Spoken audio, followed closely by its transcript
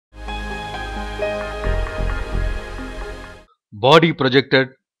Body projected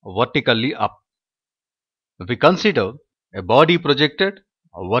vertically up. If we consider a body projected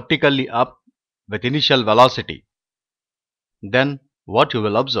vertically up with initial velocity, then what you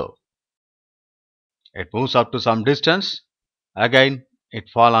will observe? It moves up to some distance, again it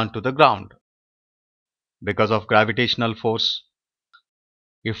falls onto the ground because of gravitational force.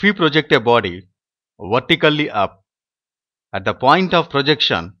 If we project a body vertically up, at the point of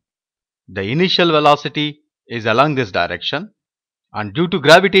projection, the initial velocity is along this direction, and due to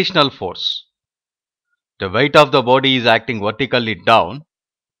gravitational force, the weight of the body is acting vertically down.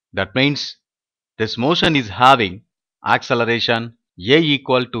 That means this motion is having acceleration a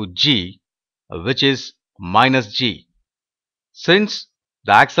equal to g, which is minus g. Since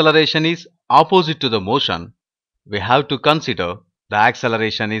the acceleration is opposite to the motion, we have to consider the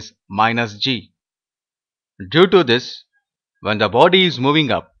acceleration is minus g. Due to this, when the body is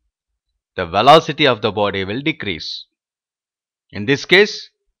moving up, the velocity of the body will decrease. In this case,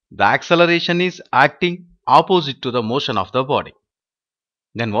 the acceleration is acting opposite to the motion of the body.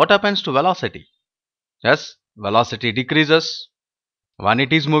 Then what happens to velocity? Yes, velocity decreases. When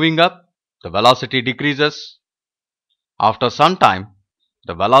it is moving up, the velocity decreases. After some time,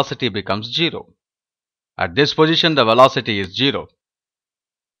 the velocity becomes 0. At this position, the velocity is 0.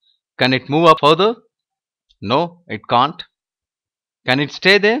 Can it move up further? No, it can't. Can it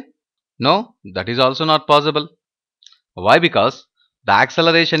stay there? No, that is also not possible. Why? Because the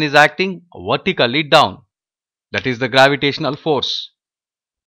acceleration is acting vertically down. That is the gravitational force.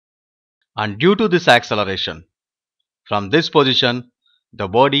 And due to this acceleration, from this position, the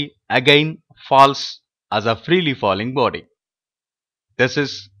body again falls as a freely falling body. This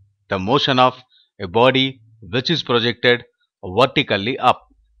is the motion of a body which is projected vertically up.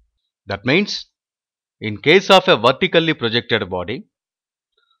 That means, in case of a vertically projected body,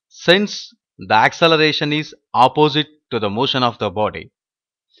 since the acceleration is opposite to the motion of the body,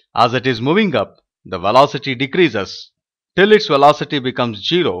 as it is moving up, the velocity decreases till its velocity becomes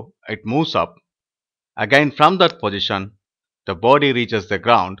 0. It moves up. Again, from that position, the body reaches the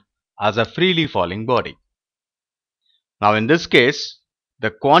ground as a freely falling body. Now in this case,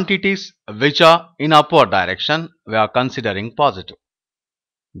 the quantities which are in upward direction, we are considering positive.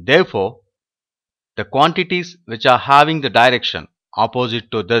 Therefore, the quantities which are having the direction opposite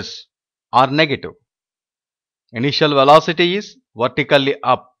to this are negative. Initial velocity is vertically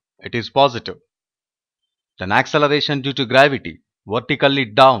up, it is positive. Then acceleration due to gravity vertically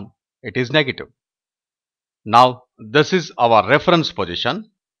down, it is negative. Now this is our reference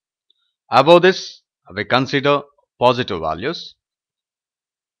position. Above this, we consider positive values,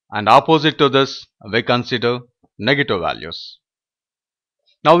 and opposite to this, we consider negative values.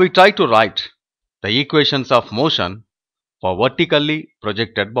 Now we try to write the equations of motion for vertically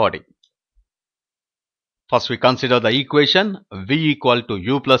projected body. First we consider the equation v equal to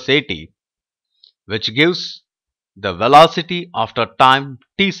u plus at, which gives the velocity after time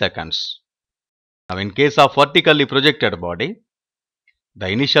t seconds. Now in case of vertically projected body, the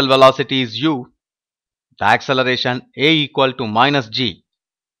initial velocity is u, the acceleration a equal to minus g.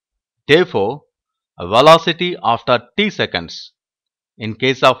 Therefore, a velocity after t seconds in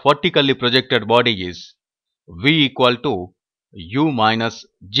case of vertically projected body is v equal to u minus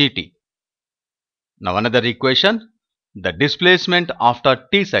gt. Now another equation, the displacement after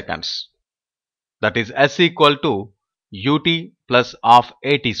t seconds, that is s equal to ut plus half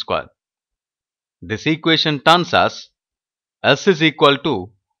at square. This equation turns as s is equal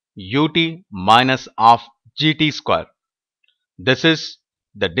to ut minus half gt square. This is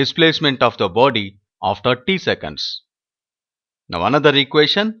the displacement of the body after t seconds. Now another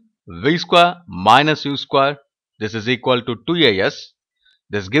equation, v square minus u square, this is equal to 2as.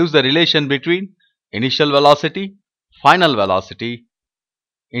 This gives the relation between initial velocity, final velocity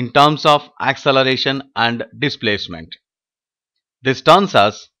in terms of acceleration and displacement. This turns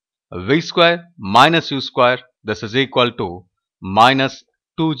as v square minus u square, this is equal to minus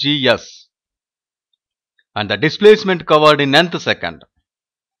 2gs. And the displacement covered in nth second,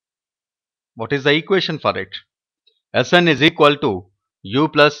 what is the equation for it? Sn is equal to u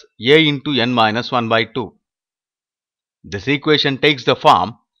plus a into n minus 1 by 2. This equation takes the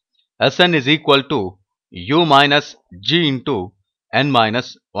form Sn is equal to u minus g into n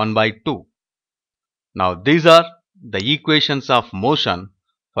minus 1 by 2. Now these are the equations of motion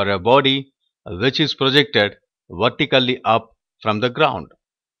for a body which is projected vertically up from the ground.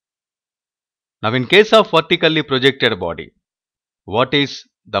 Now in case of vertically projected body, what is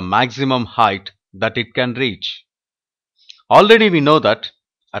the maximum height that it can reach? Already we know that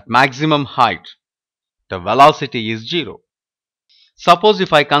at maximum height, the velocity is 0. Suppose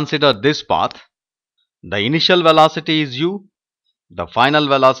if I consider this path, the initial velocity is u, the final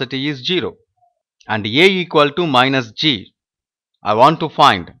velocity is 0. And a equal to minus g. I want to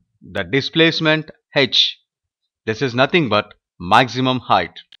find the displacement h. This is nothing but maximum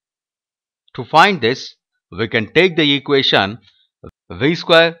height. To find this, we can take the equation v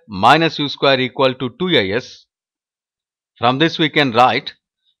square minus u square equal to 2as. From this we can write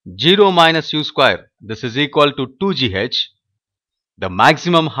 0 minus u square, this is equal to 2gh. The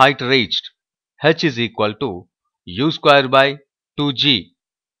maximum height reached, h is equal to u square by 2g.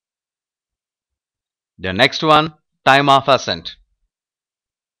 The next one, time of ascent.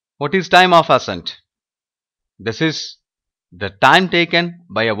 What is time of ascent? This is the time taken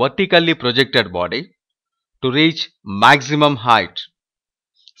by a vertically projected body to reach maximum height.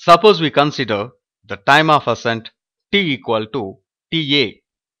 Suppose we consider the time of ascent t equal to Ta.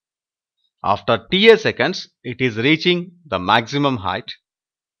 After Ta seconds, it is reaching the maximum height,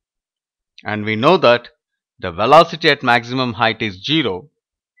 and we know that the velocity at maximum height is 0.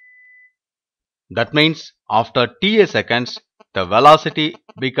 That means after Ta seconds, the velocity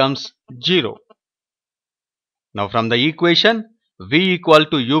becomes 0. Now from the equation, v equal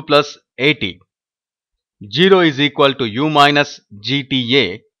to u plus at. 0 is equal to u minus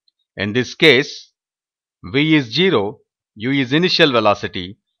gta. In this case, v is 0, u is initial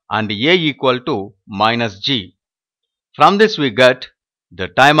velocity, and a equal to minus g. From this we get the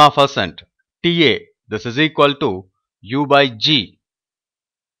time of ascent Ta. This is equal to u by g.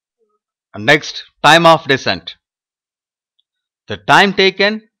 And next, time of descent. The time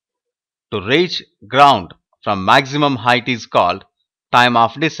taken to reach ground from maximum height is called time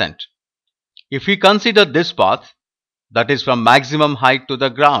of descent. If we consider this path, that is from maximum height to the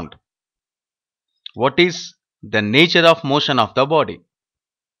ground, what is the nature of motion of the body?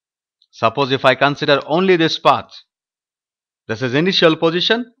 Suppose if I consider only this path, this is initial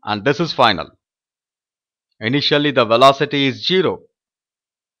position and this is final. Initially the velocity is 0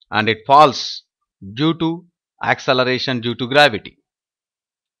 and it falls due to acceleration due to gravity.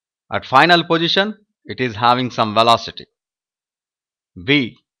 At final position, it is having some velocity,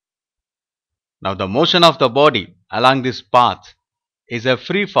 v. Now the motion of the body along this path is a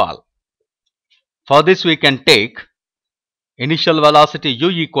free fall. For this we can take initial velocity u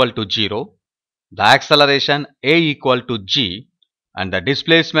equal to 0, the acceleration a equal to g, and the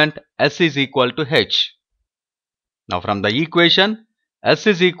displacement s is equal to h. Now from the equation, s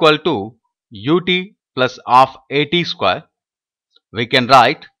is equal to ut plus of at square, we can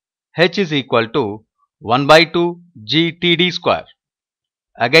write h is equal to 1 by 2 gtd square.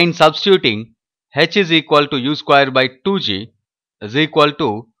 Again substituting, h is equal to u square by 2g is equal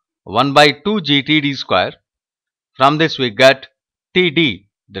to 1 by 2 gtd square. From this we get td,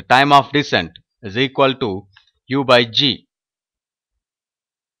 the time of descent, is equal to u by g.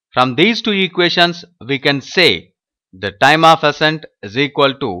 From these two equations we can say the time of ascent is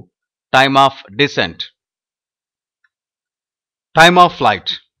equal to time of descent. Time of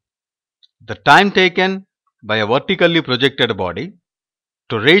flight. The time taken by a vertically projected body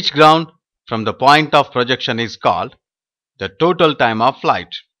to reach ground from the point of projection is called the total time of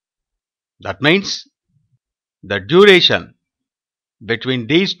flight. That means the duration between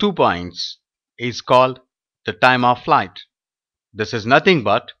these 2 points is called the time of flight. This is nothing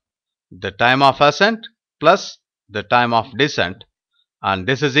but the time of ascent plus the time of descent, and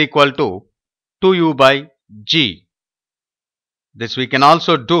this is equal to 2u by g. This we can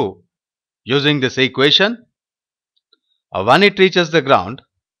also do using this equation. When it reaches the ground,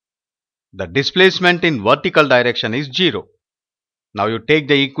 the displacement in vertical direction is 0. Now you take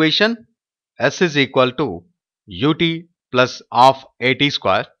the equation, s is equal to ut plus of at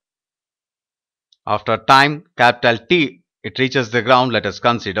square. After time capital T it reaches the ground, let us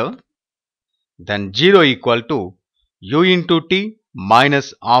consider. Then 0 equal to u into t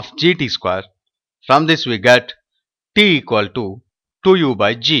minus of gt square. From this we get t equal to 2u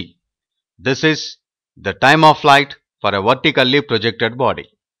by g. This is the time of flight for a vertically projected body.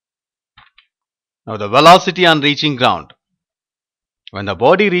 Now the velocity on reaching ground. When the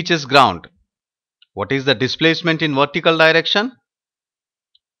body reaches ground, what is the displacement in vertical direction?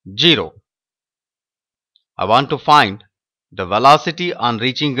 0. I want to find the velocity on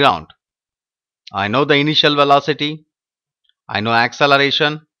reaching ground. I know the initial velocity, I know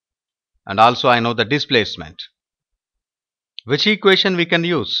acceleration, and also I know the displacement. Which equation we can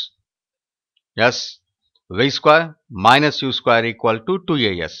use? Yes, v square minus u square equal to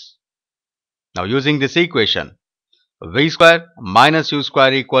 2as. Now using this equation, v square minus u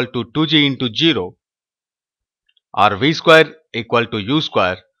square equal to 2g into 0, or v square equal to u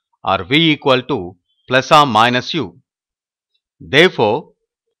square, or v equal to plus or minus u. Therefore,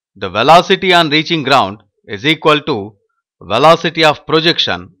 the velocity on reaching ground is equal to velocity of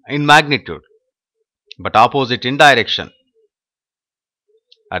projection in magnitude, but opposite in direction.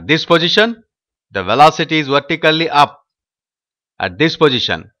 At this position, the velocity is vertically up. At this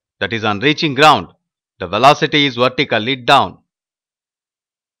position, that is on reaching ground, the velocity is vertically down.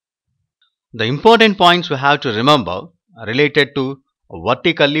 The important points we have to remember are related to a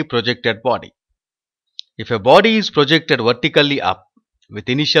vertically projected body. If a body is projected vertically up with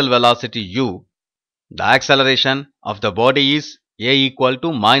initial velocity u, the acceleration of the body is a equal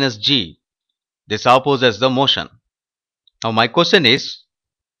to minus g. This opposes the motion. Now my question is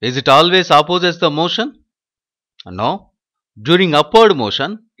it always opposes the motion? No. During upward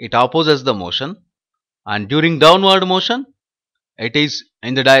motion, it opposes the motion, and during downward motion, it is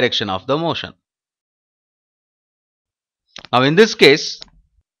in the direction of the motion. Now in this case,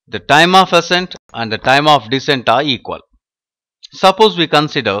 the time of ascent and the time of descent are equal. Suppose we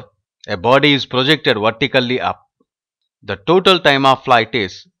consider a body is projected vertically up. The total time of flight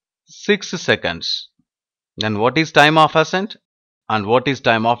is 6 seconds. Then what is time of ascent and what is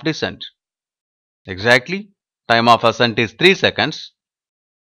time of descent? Exactly, time of ascent is 3 seconds.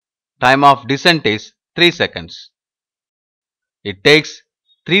 Time of descent is 3 seconds. It takes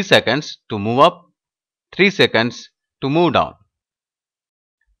 3 seconds to move up, 3 seconds to move down.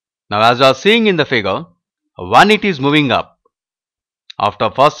 Now as you are seeing in the figure, when it is moving up,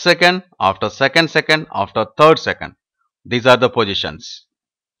 after first second, after second second, after third second, these are the positions.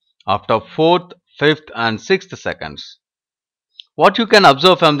 After fourth, fifth and sixth seconds. What you can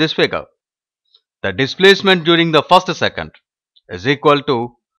observe from this figure? The displacement during the first second is equal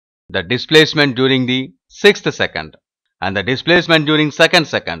to the displacement during the sixth second, and the displacement during second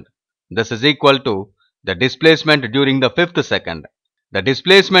second, this is equal to the displacement during the fifth second. The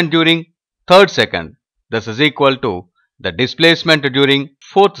displacement during third second, this is equal to the displacement during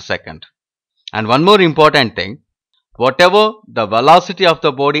fourth second. And one more important thing, whatever the velocity of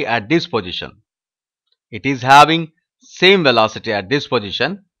the body at this position, it is having same velocity at this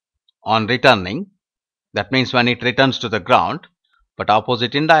position on returning. That means when it returns to the ground, but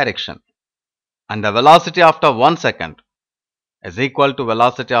opposite in direction. And the velocity after 1 second is equal to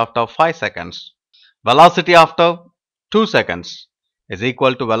velocity after 5 seconds. Velocity after 2 seconds is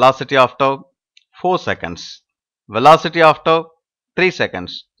equal to velocity after 4 seconds. Velocity after 3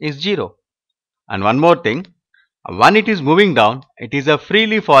 seconds is 0. And one more thing, when it is moving down, it is a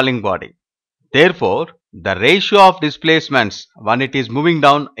freely falling body. Therefore, the ratio of displacements when it is moving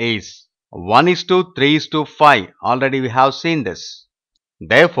down is 1:3:5. Already we have seen this.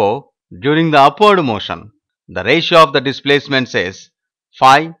 Therefore, during the upward motion, the ratio of the displacements is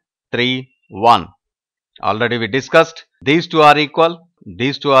 5:3:1. Already we discussed these two are equal,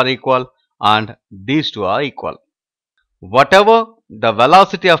 these two are equal, and these two are equal. Whatever the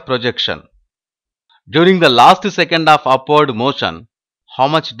velocity of projection during the last second of upward motion, how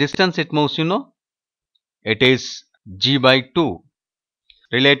much distance it moves, you know? It is g by 2.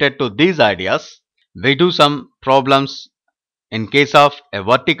 Related to these ideas, we do some problems in case of a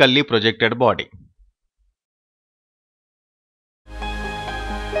vertically projected body.